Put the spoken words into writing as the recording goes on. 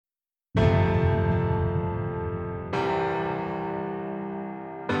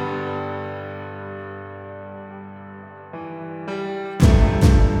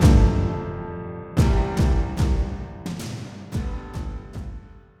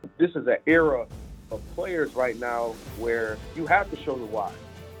This is an era of players right now where you have to show the why.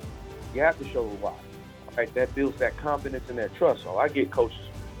 You have to show the why. Right? That builds that confidence and that trust. So I get coaches,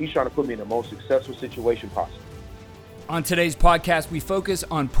 he's trying to put me in the most successful situation possible. On today's podcast, we focus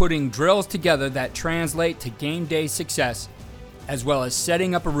on putting drills together that translate to game day success, as well as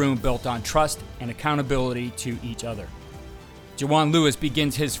setting up a room built on trust and accountability to each other. Juwan Lewis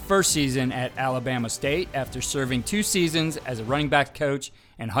begins his first season at Alabama State after serving 2 seasons as a running back coach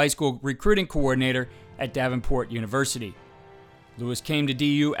and high school recruiting coordinator at Davenport University. Lewis came to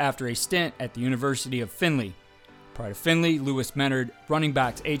DU after a stint at the University of Findlay. Prior to Findlay, Lewis mentored running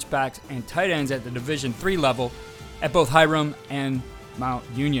backs, H-backs, and tight ends at the Division III level at both Hiram and Mount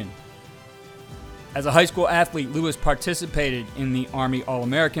Union. As a high school athlete, Lewis participated in the Army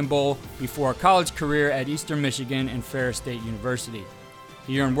All-American Bowl before a college career at Eastern Michigan and Ferris State University.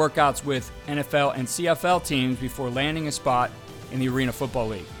 He earned workouts with NFL and CFL teams before landing a spot in the Arena Football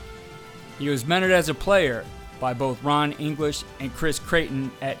League. He was mentored as a player by both Ron English and Chris Creighton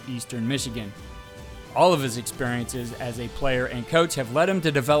at Eastern Michigan. All of his experiences as a player and coach have led him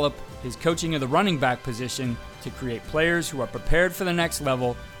to develop his coaching of the running back position to create players who are prepared for the next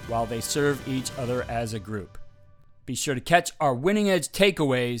level while they serve each other as a group. Be sure to catch our Winning Edge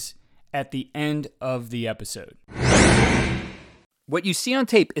takeaways at the end of the episode. What you see on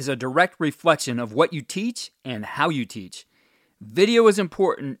tape is a direct reflection of what you teach and how you teach. Video is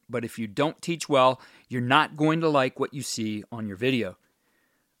important, but if you don't teach well, you're not going to like what you see on your video.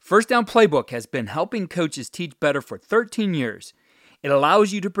 First Down Playbook has been helping coaches teach better for 13 years. It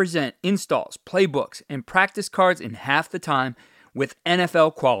allows you to present installs, playbooks, and practice cards in half the time with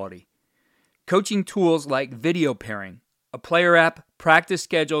NFL quality. Coaching tools like video pairing, a player app, practice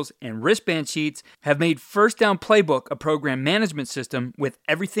schedules, and wristband sheets have made First Down Playbook a program management system with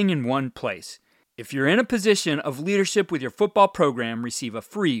everything in one place. If you're in a position of leadership with your football program, receive a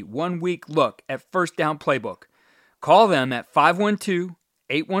free 1-week look at First Down Playbook. Call them at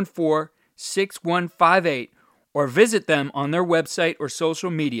 512-814-6158 or visit them on their website or social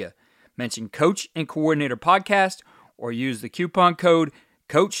media. Mention Coach and Coordinator Podcast or use the coupon code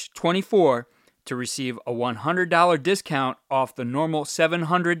COACH24 to receive a $100 discount off the normal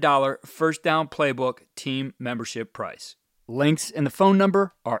 $700 First Down Playbook team membership price. Links and the phone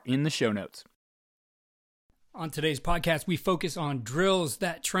number are in the show notes. On today's podcast, we focus on drills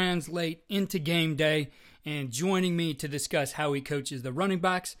that translate into game day, and joining me to discuss how he coaches the running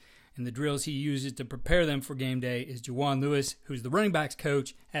backs and the drills he uses to prepare them for game day is Juwan Lewis, who's the running backs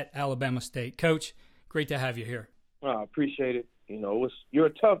coach at Alabama State. Coach, great to have you here. I appreciate it. You're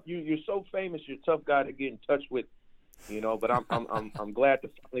so famous. You're a tough guy to get in touch with. But I'm glad to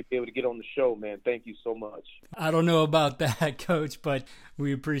finally be able to get on the show, man. Thank you so much. I don't know about that, Coach, but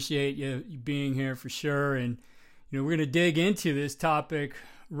we appreciate you being here for sure. And we're going to dig into this topic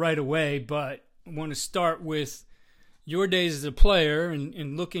right away, but I want to start with your days as a player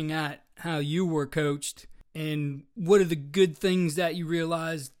and looking at how you were coached and what are the good things that you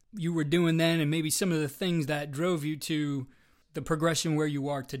realized you were doing then, and maybe some of the things that drove you to the progression where you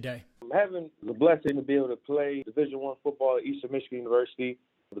are today. I'm having the blessing to be able to play Division I football at Eastern Michigan University.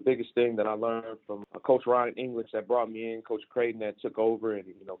 The biggest thing that I learned from Coach Ron English that brought me in, Coach Creighton that took over, and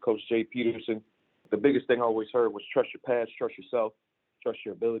Coach Jay Peterson. The biggest thing I always heard was trust your pass, trust yourself, trust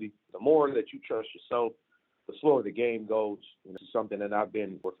your ability. The more that you trust yourself, the slower the game goes. This is something that I've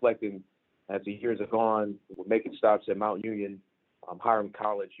been reflecting as the years have gone. We're making stops at Mount Union, Hiram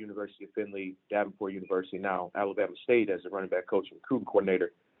College, University of Findlay, Davenport University, now Alabama State as a running back coach and recruiting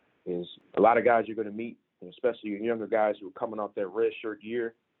coordinator. Is a lot of guys you're going to meet, especially younger guys who are coming off that red shirt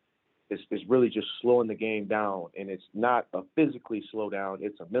year. It's really just slowing the game down, and it's not a physically slow down,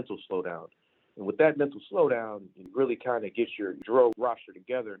 it's a mental slowdown. And with that mental slowdown, you really kind of get your drill roster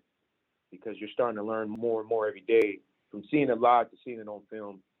together because you're starting to learn more and more every day from seeing it live to seeing it on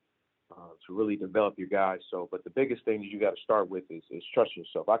film to really develop your guys. But the biggest thing that you got to start with is trust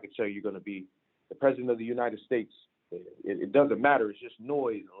yourself. I could tell you you're going to be the president of the United States. It doesn't matter. It's just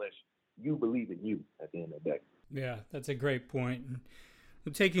noise unless you believe in you at the end of the day. Yeah, that's a great point.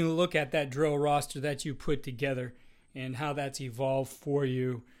 I'm taking a look at that drill roster that you put together and how that's evolved for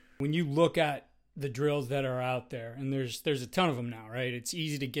you. When you look at the drills that are out there, and there's a ton of them now, right? It's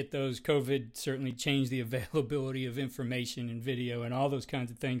easy to get those. COVID certainly changed the availability of information and video and all those kinds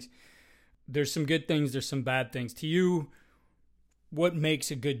of things. There's some good things, there's some bad things. To you, what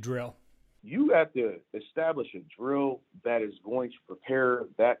makes a good drill? You have to establish a drill that is going to prepare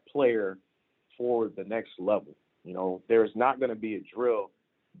that player for the next level. There's not going to be a drill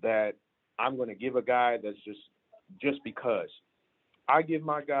that I'm going to give a guy that's just because. I give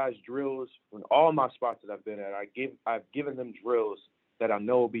my guys drills in all my spots that I've been at. I've given them drills that I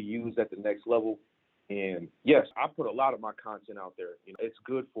know will be used at the next level. And yes, I put a lot of my content out there. You know, it's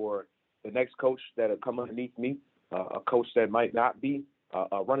good for the next coach that'll come underneath me, a coach that might not be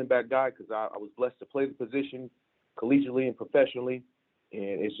a running back guy, because I was blessed to play the position collegiately and professionally.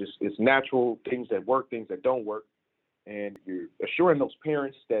 And it's natural, things that work, things that don't work. And you're assuring those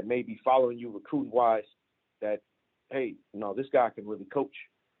parents that may be following you recruiting wise that, hey, this guy can really coach.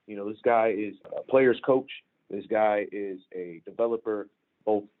 This guy is a player's coach. This guy is a developer,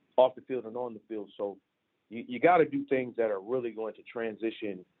 both off the field and on the field. So you got to do things that are really going to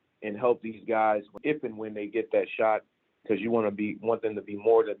transition and help these guys if and when they get that shot, because you want them to be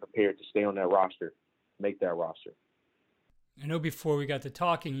more than prepared to stay on that roster, make that roster. I know before we got to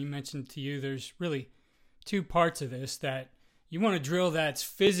talking, you mentioned to you there's really two parts of this, that you want a drill that's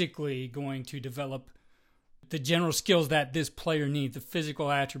physically going to develop the general skills that this player needs, the physical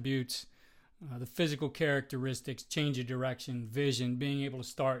attributes, the physical characteristics, change of direction, vision, being able to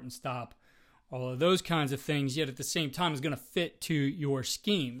start and stop, all of those kinds of things, yet at the same time is going to fit to your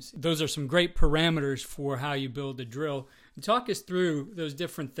schemes. Those are some great parameters for how you build a drill. And talk us through those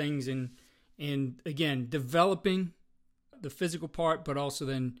different things and again, developing the physical part, but also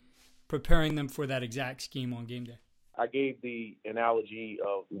then preparing them for that exact scheme on game day. I gave the analogy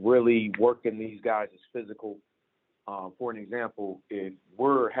of really working these guys as physical. For an example, if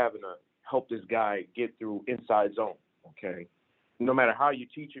we're having to help this guy get through inside zone, okay, no matter how you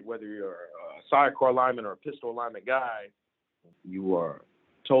teach it, whether you're a sidecar lineman or a pistol alignment guy, you are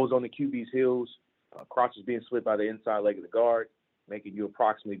toes on the QB's heels, crotches being split by the inside leg of the guard, making you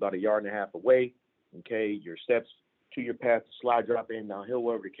approximately about 1.5 yards away, okay, your steps to your path to slide, drop in, downhill,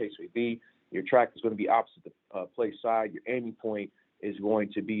 whatever the case may be. Your track is going to be opposite the play side. Your aiming point is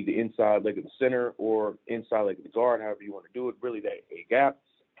going to be the inside leg of the center or inside leg of the guard, however you want to do it, really that A gap.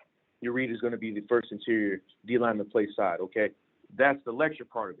 Your read is going to be the first interior D lineman play side, okay? That's the lecture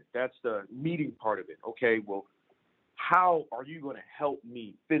part of it. That's the meeting part of it, okay? Well, how are you going to help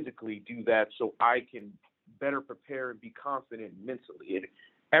me physically do that so I can better prepare and be confident mentally?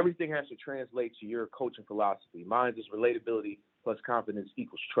 Everything has to translate to your coaching philosophy. Mine is relatability plus confidence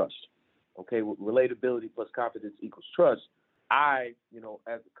equals trust. Okay, relatability plus confidence equals trust. I,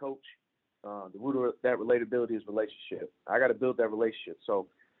 as a coach, the root of that relatability is relationship. I got to build that relationship. So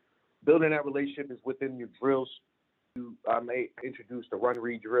building that relationship is within your drills. I may introduce the run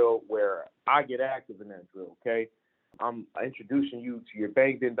read drill where I get active in that drill, okay? I'm introducing you to your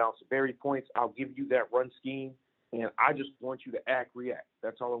bang, bend, bounce, and bury points. I'll give you that run scheme, and I just want you to act, react.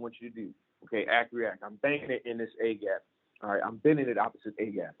 That's all I want you to do, okay? Act, react. I'm banging it in this A gap. All right, I'm bending it opposite A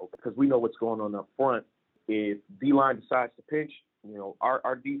gap, okay? Because we know what's going on up front. If D-line decides to pinch,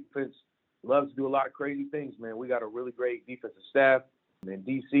 our defense loves to do a lot of crazy things, man. We got a really great defensive staff, and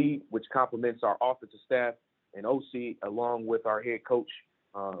DC, which complements our offensive staff, and OC, along with our head coach.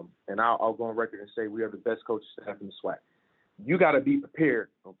 And I'll go on record and say we are the best coaching staff in the SWAC. You got to be prepared,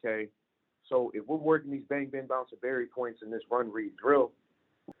 okay? So if we're working these bang, bend, bounce, and bury points in this run, read, drill,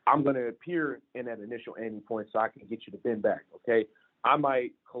 I'm going to appear in that initial ending point so I can get you to bend back, okay? I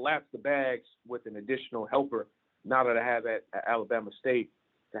might collapse the bags with an additional helper now that I have at Alabama State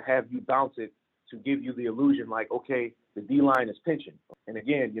to have you bounce it to give you the illusion like, okay, the D-line is pinching. And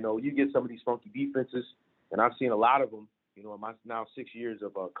again, you get some of these funky defenses, and I've seen a lot of them, in my now 6 years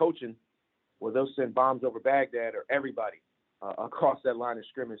of coaching, where they'll send bombs over Baghdad or everybody across that line of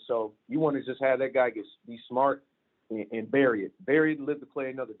scrimmage. So you want to just have that guy be smart and bury it. Bury it and live to play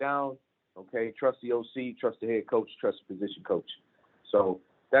another down. Okay, trust the OC, trust the head coach, trust the position coach. So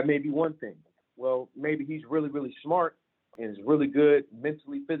that may be one thing. Well, maybe he's really, really smart and is really good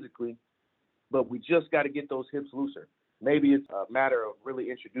mentally, physically, but we just got to get those hips looser. Maybe it's a matter of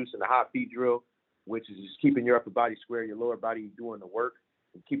really introducing the hot feet drill, which is just keeping your upper body square, your lower body doing the work,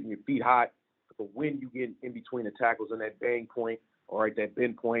 and keeping your feet hot. But when you get in between the tackles on that bang point or at that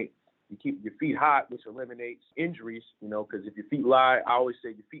bend point, you keep your feet hot, which eliminates injuries, because if your feet lie, I always say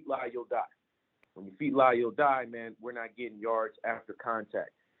your feet lie, you'll die. When your feet lie, you'll die, man. We're not getting yards after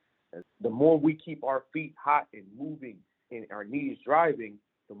contact. And the more we keep our feet hot and moving and our knees driving,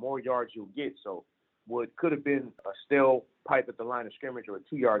 the more yards you'll get. So what could have been a stale pipe at the line of scrimmage or a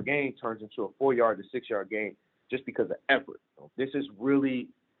 2-yard gain turns into a 4-yard to 6-yard gain just because of effort. This is really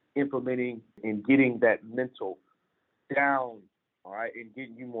implementing and getting that mental down, all right, and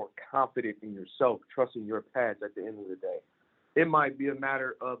getting you more confident in yourself, trusting your pads at the end of the day. It might be a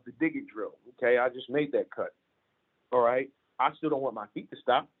matter of the dig it drill. Okay, I just made that cut. All right, I still don't want my feet to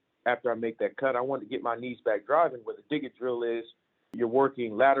stop after I make that cut. I want to get my knees back driving. Where the dig it drill is, you're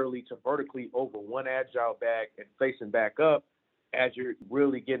working laterally to vertically over one agile bag and facing back up. as you're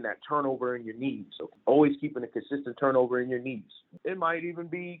really getting that turnover in your knees. So always keeping a consistent turnover in your knees. It might even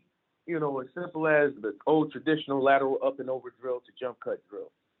be, as simple as the old traditional lateral up and over drill to jump cut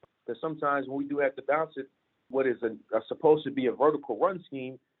drill. Because sometimes when we do have to bounce it, what is supposed to be a vertical run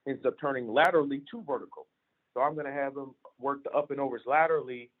scheme ends up turning laterally to vertical. So I'm going to have them work the up and overs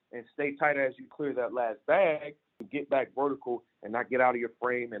laterally and stay tight as you clear that last bag to get back vertical and not get out of your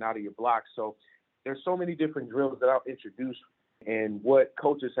frame and out of your block. So there's so many different drills that I'll introduce, and what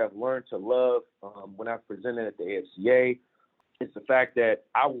coaches have learned to love when I've presented at the AFCA is the fact that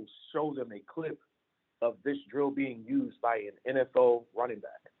I will show them a clip of this drill being used by an NFL running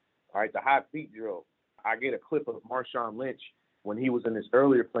back. All right, the hot feet drill. I get a clip of Marshawn Lynch when he was in his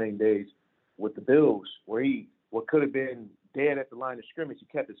earlier playing days with the Bills, where what could have been dead at the line of scrimmage, he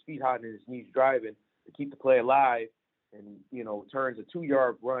kept his feet hot and his knees driving to keep the play alive, and turns a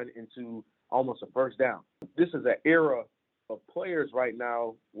 2-yard run into almost a first down. This is an era of players right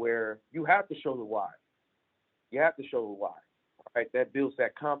now where you have to show the why. You have to show the why. All right, that builds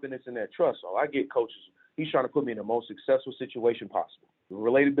that confidence and that trust. So I get coaches. He's trying to put me in the most successful situation possible.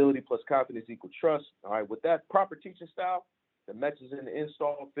 Relatability plus confidence equals trust. All right, with that proper teaching style, the messages in the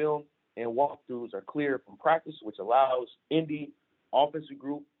install film and walkthroughs are clear from practice, which allows Indy offensive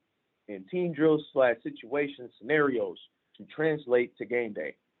group and team drills / situation scenarios to translate to game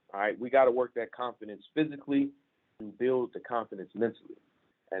day. All right, we got to work that confidence physically to build the confidence mentally.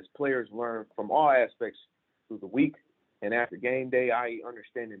 As players learn from all aspects through the week and after game day, i.e.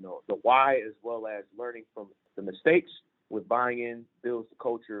 understanding the why as well as learning from the mistakes with buying in builds the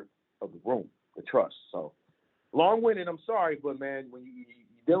culture of the room, the trust. So long-winded, I'm sorry, but, man, when you're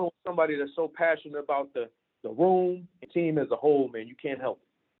dealing with somebody that's so passionate about the room and team as a whole, man, you can't help it.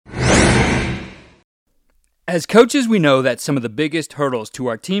 As coaches, we know that some of the biggest hurdles to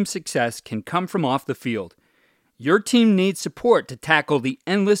our team's success can come from off the field. Your team needs support to tackle the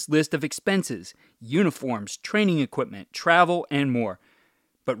endless list of expenses, uniforms, training equipment, travel, and more.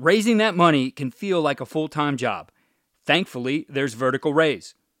 But raising that money can feel like a full-time job. Thankfully, there's Vertical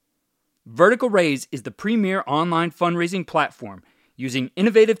Raise. Vertical Raise is the premier online fundraising platform using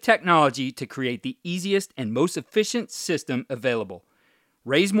innovative technology to create the easiest and most efficient system available.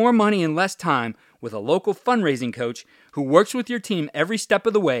 Raise more money in less time with a local fundraising coach who works with your team every step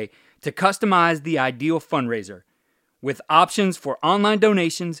of the way to customize the ideal fundraiser. With options for online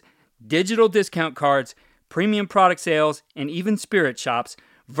donations, digital discount cards, premium product sales, and even spirit shops,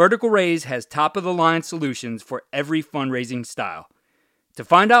 Vertical Raise has top-of-the-line solutions for every fundraising style. To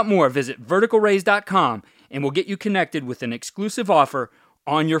find out more, visit verticalraise.com and we'll get you connected with an exclusive offer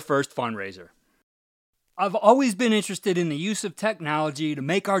on your first fundraiser. I've always been interested in the use of technology to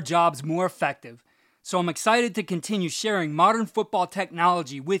make our jobs more effective, so I'm excited to continue sharing modern football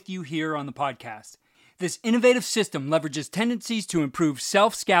technology with you here on the podcast. This innovative system leverages tendencies to improve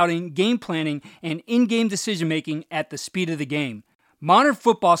self-scouting, game planning, and in-game decision-making at the speed of the game. Modern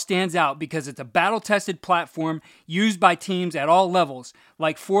football stands out because it's a battle-tested platform used by teams at all levels,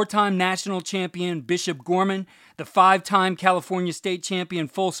 like 4-time national champion Bishop Gorman, the 5-time California state champion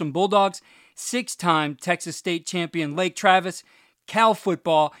Folsom Bulldogs, 6-time Texas state champion Lake Travis, Cal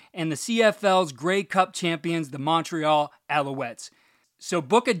football, and the CFL's Grey Cup champions, the Montreal Alouettes. So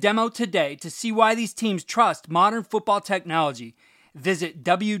book a demo today to see why these teams trust modern football technology. Visit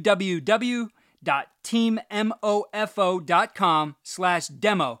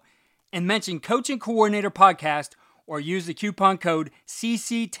www.teammofo.com/demo and mention Coach and Coordinator Podcast or use the coupon code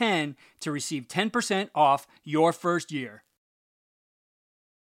CC10 to receive 10% off your first year.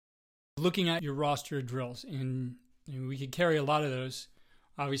 Looking at your roster of drills, and we could carry a lot of those.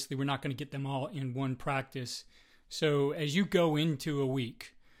 Obviously, we're not going to get them all in one practice. So as you go into a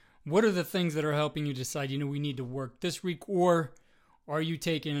week, what are the things that are helping you decide, we need to work this week, or are you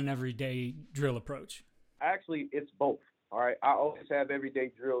taking an everyday drill approach? Actually, it's both. All right. I always have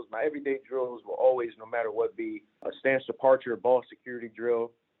everyday drills. My everyday drills will always, no matter what, be a stance departure, ball security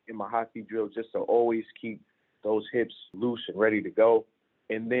drill, and my high feet drill, just to always keep those hips loose and ready to go.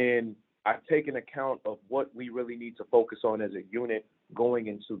 And then I take an account of what we really need to focus on as a unit going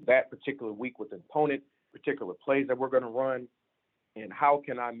into that particular week with an opponent, particular plays that we're going to run, and how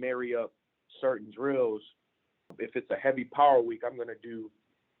can I marry up certain drills. If it's a heavy power week, I'm going to do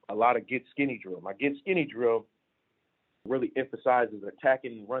a lot of get skinny drill. My get skinny drill really emphasizes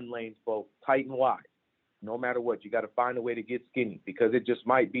attacking run lanes both tight and wide. No matter what, you got to find a way to get skinny, because it just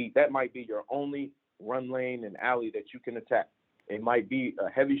might be your only run lane and alley that you can attack. It might be a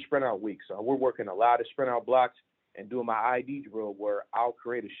heavy sprint out week. So we're working a lot of sprint out blocks and doing my ID drill where I'll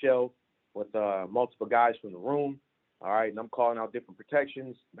create a shell with multiple guys from the room. All right. And I'm calling out different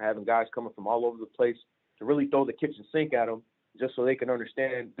protections. I'm having guys coming from all over the place to really throw the kitchen sink at them just so they can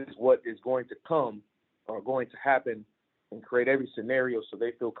understand this is what is going to come or going to happen, and create every scenario so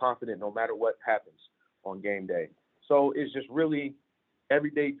they feel confident no matter what happens on game day. So it's just really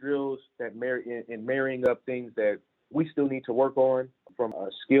everyday drills that marrying up things that we still need to work on from a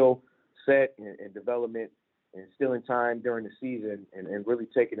skill set and development, and stealing time during the season, and really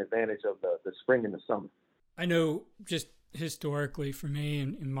taking advantage of the spring and the summer. I know just historically for me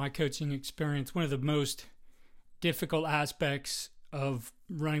and in my coaching experience, one of the most difficult aspects of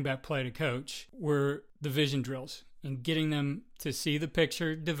running back play to coach were the vision drills and getting them to see the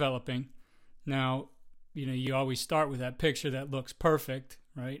picture developing. Now, you always start with that picture that looks perfect,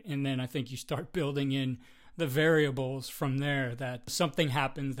 right? And then I think you start building in the variables from there, that something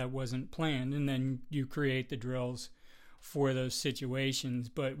happens that wasn't planned, and then you create the drills for those situations.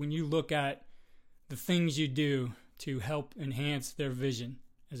 But when you look at the things you do to help enhance their vision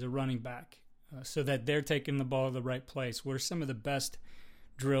as a running back, so that they're taking the ball to the right place, what are some of the best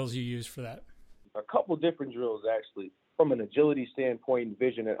drills you use for that? A couple different drills, actually. From an agility standpoint,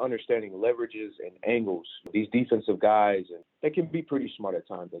 vision and understanding leverages and angles. These defensive guys, and they can be pretty smart at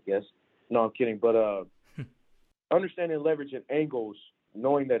times, I guess. No, I'm kidding. But understanding leverage and angles,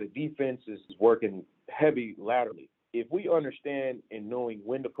 knowing that a defense is working heavy laterally. If we understand and knowing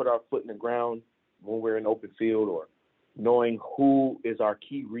when to put our foot in the ground when we're in open field, or knowing who is our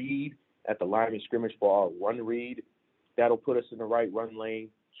key read at the line of scrimmage for our run read, that'll put us in the right run lane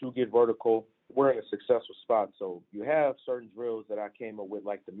to get vertical. We're in a successful spot. So you have certain drills that I came up with,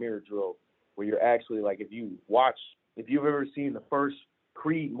 like the mirror drill, where you're actually, like, if you've ever seen the first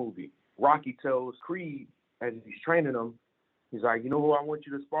Creed movie, Rocky tells Creed as he's training him, he's like, you know who I want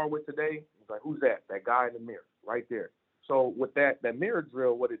you to spar with today? He's like, who's that? That guy in the mirror right there. So with that mirror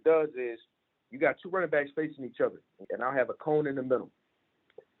drill, what it does is you got two running backs facing each other, and I'll have a cone in the middle.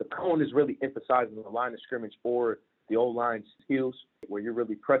 The cone is really emphasizing the line of scrimmage for the O-line's heels, where you're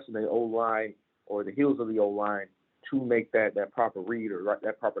really pressing the O-line or the heels of the O-line to make that proper read or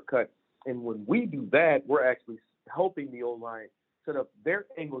that proper cut. And when we do that, we're actually helping the O-line set up their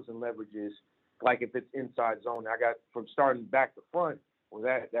angles and leverages, like if it's inside zone. I got from starting back to front,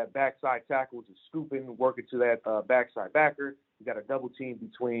 where that backside tackle is scooping, working to that backside backer. You got a double team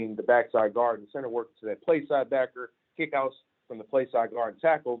between the backside guard and center, working to that play side backer, kickouts from the play side guard and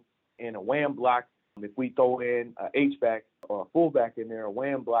tackle, and a wham block. If we throw in a H-back or a fullback in there, a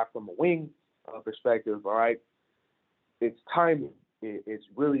wham block from a wing perspective, all right, it's timing. It's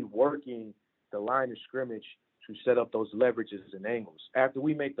really working the line of scrimmage to set up those leverages and angles. After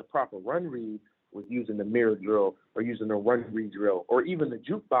we make the proper run read with using the mirror drill or using the run read drill or even the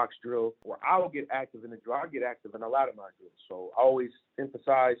jukebox drill, where I'll get active in the drill, I'll get active in a lot of my drills. So I always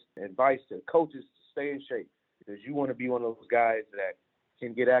emphasize advice to coaches to stay in shape, because you want to be one of those guys that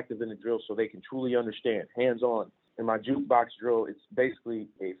can get active in the drill so they can truly understand, hands-on. In my jukebox drill, it's basically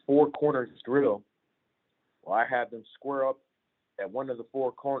a four-corner drill where I have them square up at one of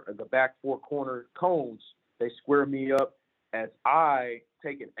the back four-corner cones. They square me up as I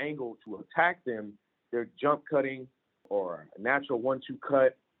take an angle to attack them. They're jump cutting or a natural 1-2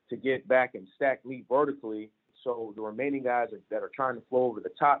 cut to get back and stack me vertically. So the remaining guys that are trying to flow over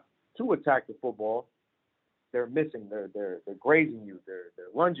the top to attack the football, they're missing. They're grazing you. They're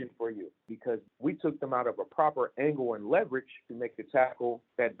lunging for you, because we took them out of a proper angle and leverage to make the tackle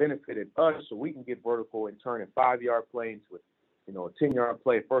that benefited us, so we can get vertical and turn a 5-yard play into a 10-yard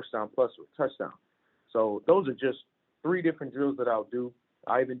play, first down plus or a touchdown. So those are just 3 different drills that I'll do.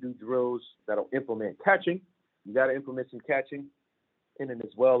 I even do drills that'll implement catching. You got to implement some catching in it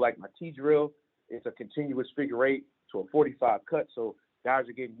as well. Like my T drill, it's a continuous figure 8 to a 45 cut. So guys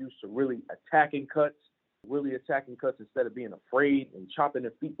are getting used to really attacking cuts instead of being afraid and chopping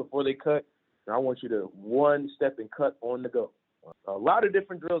their feet before they cut. And I want you to one step and cut on the go. A lot of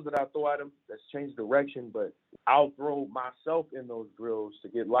different drills that I throw at them that's changed direction, but I'll throw myself in those drills to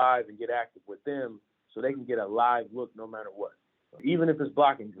get live and get active with them so they can get a live look no matter what. Even if it's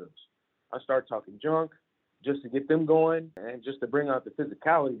blocking drills, I start talking junk just to get them going and just to bring out the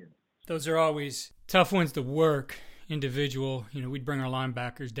physicality in it. Those are always tough ones to work. Individual, we'd bring our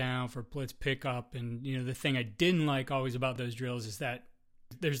linebackers down for blitz pickup, and the thing I didn't like always about those drills is that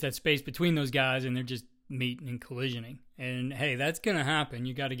there's that space between those guys and they're just meeting and collisioning. And hey, that's going to happen.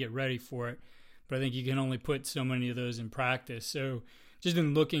 You got to get ready for it. But I think you can only put so many of those in practice. So just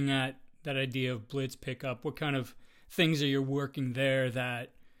in looking at that idea of blitz pickup, what kind of things are you working there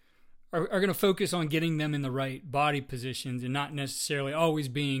that are going to focus on getting them in the right body positions and not necessarily always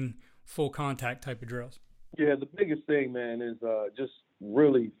being full contact type of drills? Yeah, the biggest thing, man, is just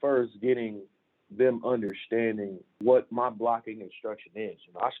really first getting them understanding what my blocking instruction is.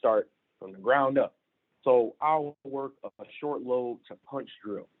 I start from the ground up. So I'll work a short load to punch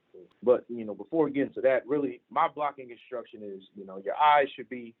drill. But, before we get into that, really, my blocking instruction is, your eyes should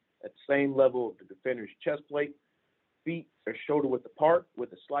be at the same level of the defender's chest plate, feet are shoulder width apart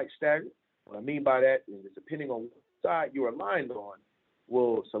with a slight stagger. What I mean by that is depending on what side you're aligned on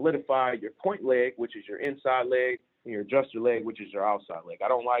will solidify your point leg, which is your inside leg, and your adjuster leg, which is your outside leg. I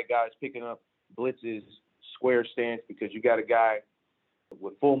don't like guys picking up blitzes, square stance, because you got a guy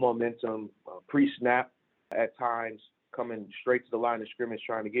with full momentum, pre-snap at times, coming straight to the line of scrimmage,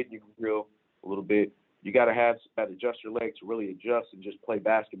 trying to get you grill a little bit. You got to have that adjuster leg to really adjust and just play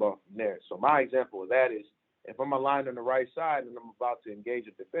basketball from there. So my example of that is if I'm aligned on the right side and I'm about to engage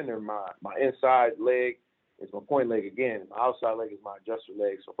a defender, my inside leg is my point leg again. My outside leg is my adjuster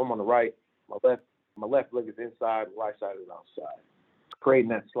leg. So if I'm on the right, my left leg is inside, right side is outside, creating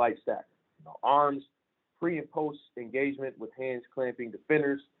that slight stack. Arms, pre and post engagement with hands clamping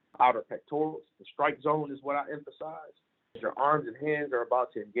defenders, outer pectorals. The strike zone is what I emphasize. Your arms and hands are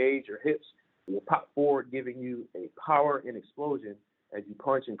about to engage your hips. Will pop forward, giving you a power and explosion as you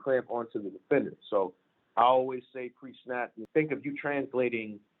punch and clamp onto the defender. So I always say pre-snap, think of you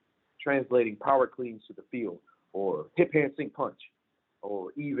translating power cleans to the field, or hip hand sink punch,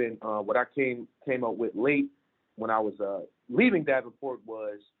 or even what I came up with late when I was leaving Davenport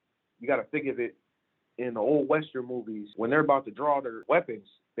was you got to think of it in the old Western movies. When they're about to draw their weapons,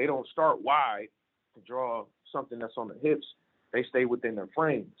 they don't start wide to draw something that's on the hips. They stay within their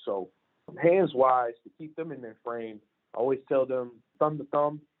frame. So hands-wise, to keep them in their frame, I always tell them thumb to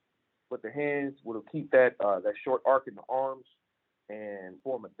thumb, but the hands will keep that short arc in the arms and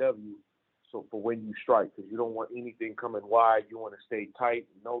form a W. So for when you strike, because you don't want anything coming wide, you want to stay tight,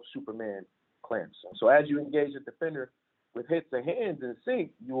 no Superman clamps. So as you engage the defender with hits and hands in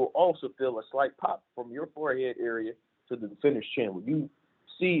sync, you will also feel a slight pop from your forehead area to the defender's chin. When you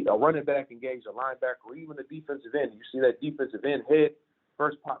see a running back engage a linebacker or even a defensive end, you see that defensive end head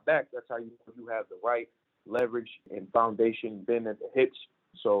first pop back, that's how you have the right leverage and foundation bend at the hips.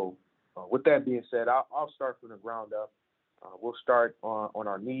 So with that being said, I'll start from the ground up. We'll start on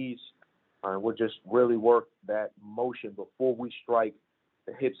our knees, and we'll just really work that motion before we strike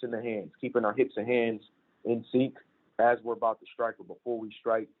the hips and the hands, keeping our hips and hands in sync as we're about to strike or before we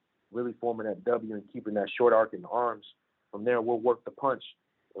strike, really forming that W and keeping that short arc in the arms. From there, we'll work the punch,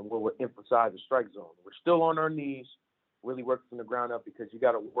 and we'll emphasize the strike zone. We're still on our knees, really work from the ground up, because you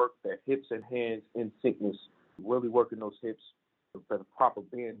got to work the hips and hands in syncness, really working those hips for the proper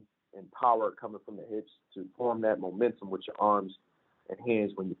bend and power coming from the hips to form that momentum with your arms and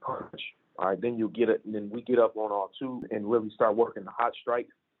hands when you punch. All right, then you'll get it, and then we get up on all two and really start working the hot strike.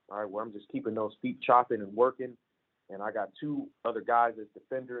 All right, where I'm just keeping those feet chopping and working, and I got two other guys as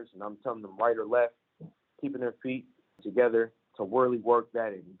defenders, and I'm telling them right or left, keeping their feet together to really work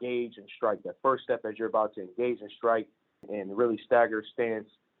that engage and strike. That first step as you're about to engage and strike, and really stagger stance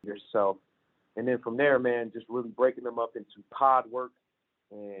yourself. And then from there, man, just really breaking them up into pod work,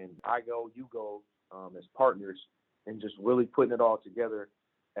 and I go, you go, as partners, and just really putting it all together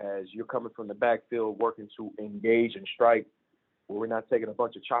as you're coming from the backfield, working to engage and strike, where we're not taking a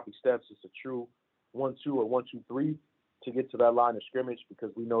bunch of choppy steps. It's a true 1-2 or 1-2-3 to get to that line of scrimmage,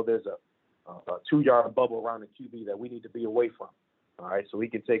 because we know there's a 2-yard bubble around the QB that we need to be away from. All right, so he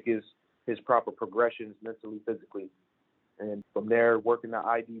can take his proper progressions mentally, physically, and from there working the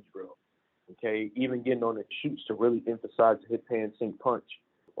ID drill. Okay, even getting on the shoots to really emphasize the hip hand sink punch,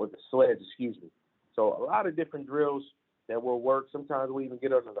 or the sleds, So a lot of different drills that will work. Sometimes we even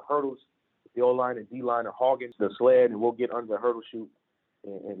get under the hurdles. The O-line and D-line are hogging the sled, and we'll get under the hurdle chute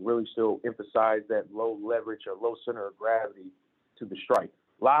and really still emphasize that low leverage or low center of gravity to the strike.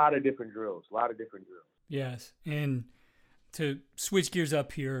 A lot of different drills. Yes, and to switch gears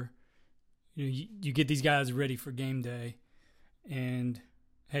up here, you get these guys ready for game day, and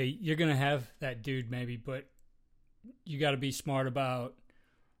hey, you're going to have that dude maybe, but you got to be smart about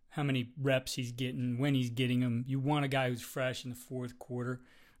how many reps he's getting, when he's getting them. You want a guy who's fresh in the fourth quarter.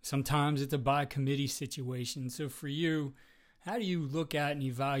 Sometimes it's a by committee situation. So for you, how do you look at and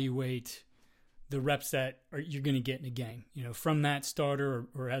evaluate the reps that you're going to get in a game? From that starter,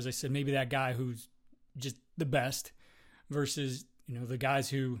 or as I said, maybe that guy who's just the best versus, the guys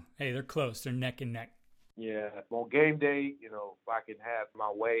who, hey, they're close, they're neck and neck. Yeah, on game day, if I can have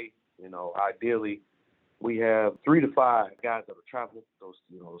my way, ideally we have 3 to 5 guys that will travel. Those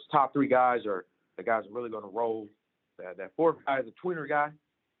top 3 guys are the guys who are really going to roll. That fourth guy is a tweener guy,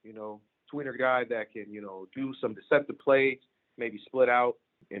 tweener guy that can, do some deceptive plays, maybe split out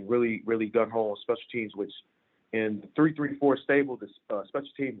and really, really gun-ho on special teams, which in the 3-3-4 stable, this special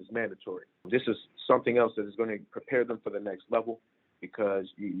teams is mandatory. This is something else that is going to prepare them for the next level. because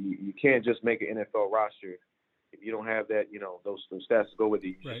you can't just make an NFL roster if you don't have that, those stats to go with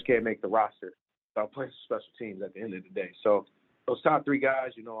it. You just can't make the roster without playing special teams at the end of the day. So those top 3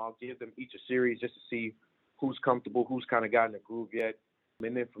 guys, I'll give them each a series just to see who's comfortable, who's kind of gotten the groove yet.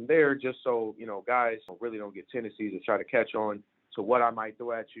 And then from there, just so, guys really don't get tendencies to try to catch on to what I might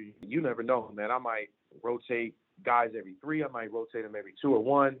throw at you. You never know, man. I might rotate guys every 3. I might rotate them every 2 or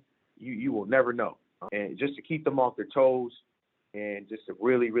 1. You will never know. And just to keep them off their toes and just to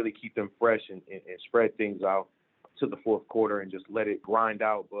really, really keep them fresh and spread things out to the fourth quarter and just let it grind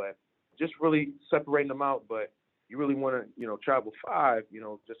out. But just really separating them out. But you really want to, travel 5,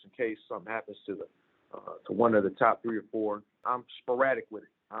 just in case something happens to one of the top 3 or 4. I'm sporadic with it.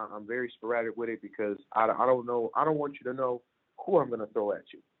 I'm very sporadic with it because I don't know. I don't want you to know who I'm going to throw at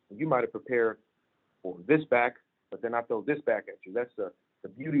you. You might have prepared for this back, but then I throw this back at you. That's the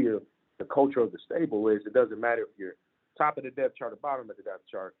beauty of the culture of the stable is it doesn't matter if you're top of the depth chart or bottom of the depth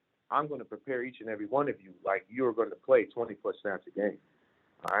chart. I'm going to prepare each and every one of you like you're going to play 20-plus snaps a game.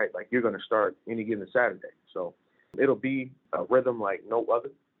 All right, like you're going to start any given Saturday. So it'll be a rhythm like no other,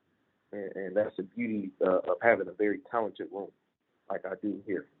 and that's the beauty of having a very talented room like I do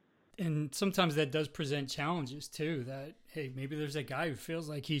here. And sometimes that does present challenges too, that, hey, maybe there's a guy who feels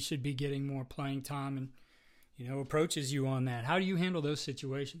like he should be getting more playing time and, approaches you on that. How do you handle those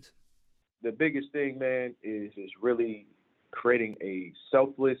situations? The biggest thing, man, is really creating a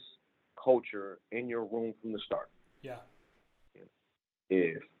selfless culture in your room from the start. Yeah.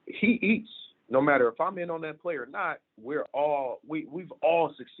 If he eats, no matter if I'm in on that play or not, we've all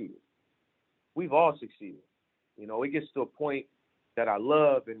succeeded. We've all succeeded. It gets to a point that I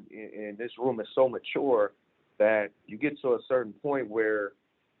love, and this room is so mature that you get to a certain point where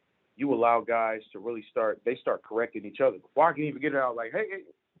you allow guys to really start correcting each other. Before I can even get it out, like, hey,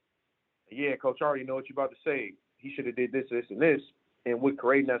 yeah, coach, I already know what you're about to say. He should have did this, this, and this. And with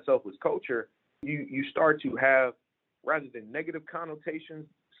creating that selfless culture, you start to have, rather than negative connotations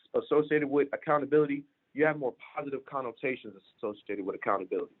associated with accountability, you have more positive connotations associated with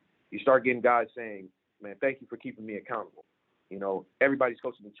accountability. You start getting guys saying, man, thank you for keeping me accountable. Everybody's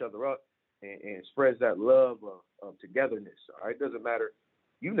coaching each other up and spreads that love of togetherness. All right, it doesn't matter.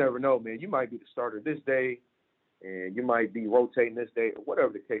 You never know, man. You might be the starter this day, and you might be rotating this day, or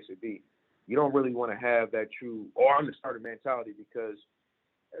whatever the case would be. You don't really want to have that true, I'm the starter mentality, because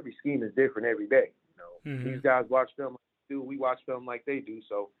every scheme is different every day. These guys watch film like they do. We watch film like they do.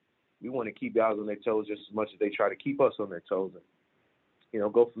 So we want to keep guys on their toes just as much as they try to keep us on their toes,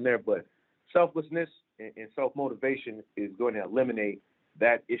 and go from there. But selflessness and self-motivation is going to eliminate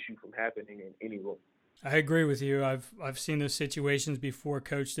that issue from happening in any room. I agree with you. I've seen those situations before.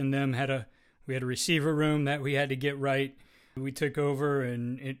 Coached in them. We had a receiver room that we had to get right. We took over,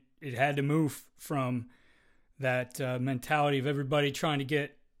 and it had to move from that mentality of everybody trying to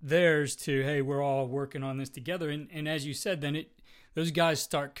get theirs to, hey, we're all working on this together. And as you said, then those guys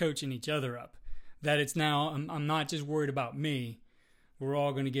start coaching each other up. That it's now I'm not just worried about me. We're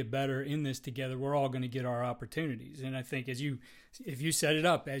all going to get better in this together. We're all going to get our opportunities. And I think if you set it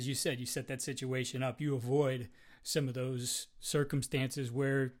up, as you said, you set that situation up, you avoid some of those circumstances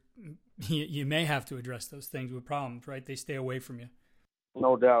where you may have to address those things with problems, right? They stay away from you.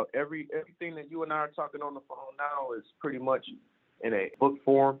 No doubt. Everything that you and I are talking on the phone now is pretty much in a book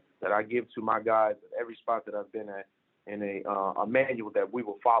form that I give to my guys at every spot that I've been at, in a manual that we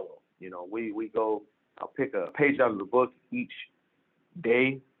will follow. I'll pick a page out of the book each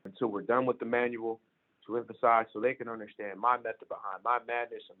day until we're done with the manual to emphasize so they can understand my method behind my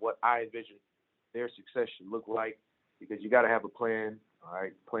madness and what I envision their success should look like, because you got to have a plan, all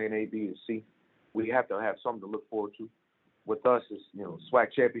right, plan A, B, and C. We have to have something to look forward to. With us, it's,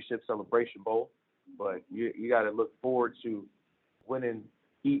 SWAC Championship Celebration Bowl, but you got to look forward to winning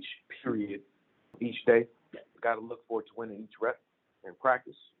each period, each day. You got to look forward to winning each rep in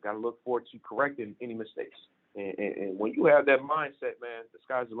practice. Got to look forward to correcting any mistakes. And when you have that mindset, man, the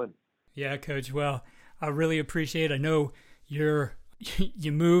sky's the limit. Yeah, Coach. Well, I really appreciate it. I know you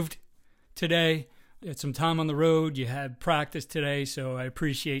moved today. You had some time on the road. You had practice today, so I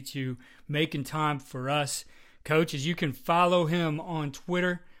appreciate you making time for us. Coach, as you can follow him on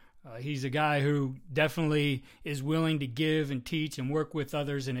Twitter, he's a guy who definitely is willing to give and teach and work with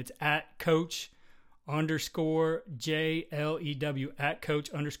others, and it's at Coach_JLEW, at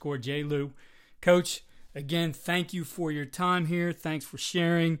Coach_JLew. Coach, again, thank you for your time here. Thanks for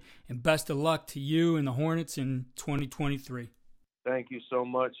sharing, and best of luck to you and the Hornets in 2023. Thank you so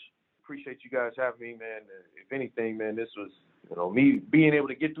much. Appreciate you guys having me, man. If anything, man, this was, me being able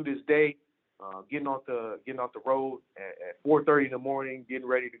to get through this day, getting off the road at 4:30 in the morning, getting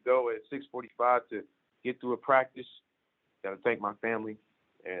ready to go at 6:45 to get through a practice, Got to thank my family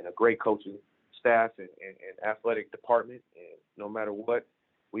and a great coaching staff and athletic department. And no matter what,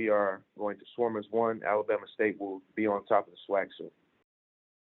 we are going to swarm as one. Alabama State will be on top of the SWAC soon.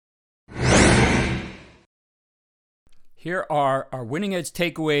 Here are our winning edge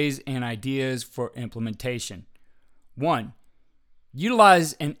takeaways and ideas for implementation. 1.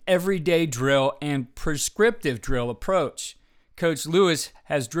 Utilize an everyday drill and prescriptive drill approach. Coach Lewis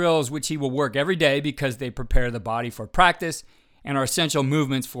has drills which he will work every day because they prepare the body for practice and are essential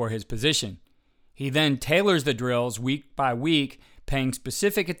movements for his position. He then tailors the drills week by week, paying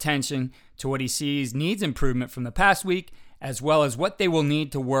specific attention to what he sees needs improvement from the past week, as well as what they will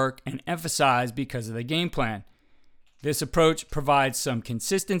need to work and emphasize because of the game plan. This approach provides some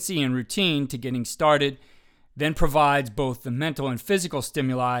consistency and routine to getting started, then provides both the mental and physical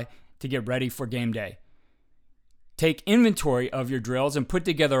stimuli to get ready for game day. Take inventory of your drills and put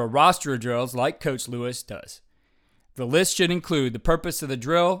together a roster of drills like Coach Lewis does. The list should include the purpose of the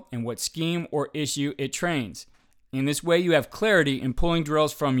drill and what scheme or issue it trains. In this way, you have clarity in pulling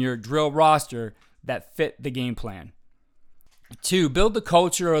drills from your drill roster that fit the game plan. 2. Build the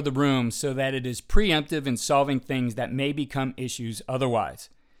culture of the room so that it is preemptive in solving things that may become issues otherwise.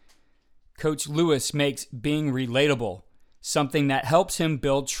 Coach Lewis makes being relatable something that helps him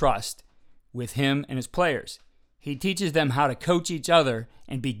build trust with him and his players. He teaches them how to coach each other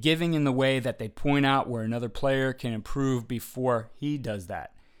and be giving in the way that they point out where another player can improve before he does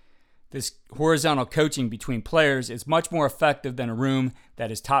that. This horizontal coaching between players is much more effective than a room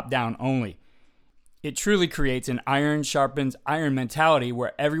that is top-down only. It truly creates an iron sharpens iron mentality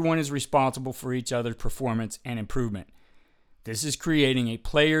where everyone is responsible for each other's performance and improvement. This is creating a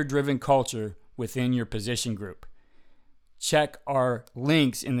player-driven culture within your position group. Check our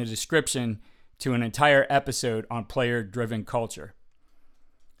links in the description to an entire episode on player-driven culture.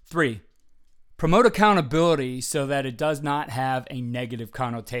 3. Promote accountability so that it does not have a negative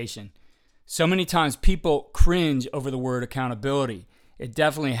connotation. So many times people cringe over the word accountability. It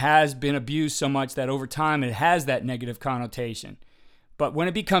definitely has been abused so much that over time it has that negative connotation. But when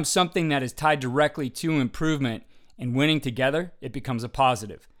it becomes something that is tied directly to improvement and winning together, it becomes a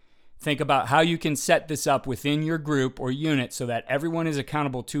positive. Think about how you can set this up within your group or unit so that everyone is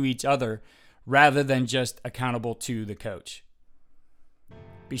accountable to each other rather than just accountable to the coach.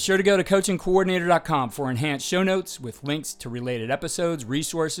 Be sure to go to coachingcoordinator.com for enhanced show notes with links to related episodes,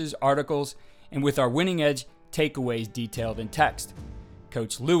 resources, articles, and with our winning edge takeaways detailed in text.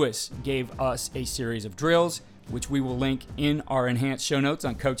 Coach Lewis gave us a series of drills, which we will link in our enhanced show notes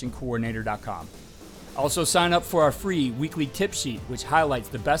on coachingcoordinator.com. Also sign up for our free weekly tip sheet, which highlights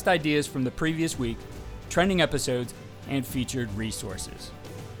the best ideas from the previous week, trending episodes, and featured resources.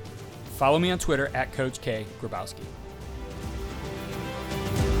 Follow me on Twitter at Coach K. Grabowski.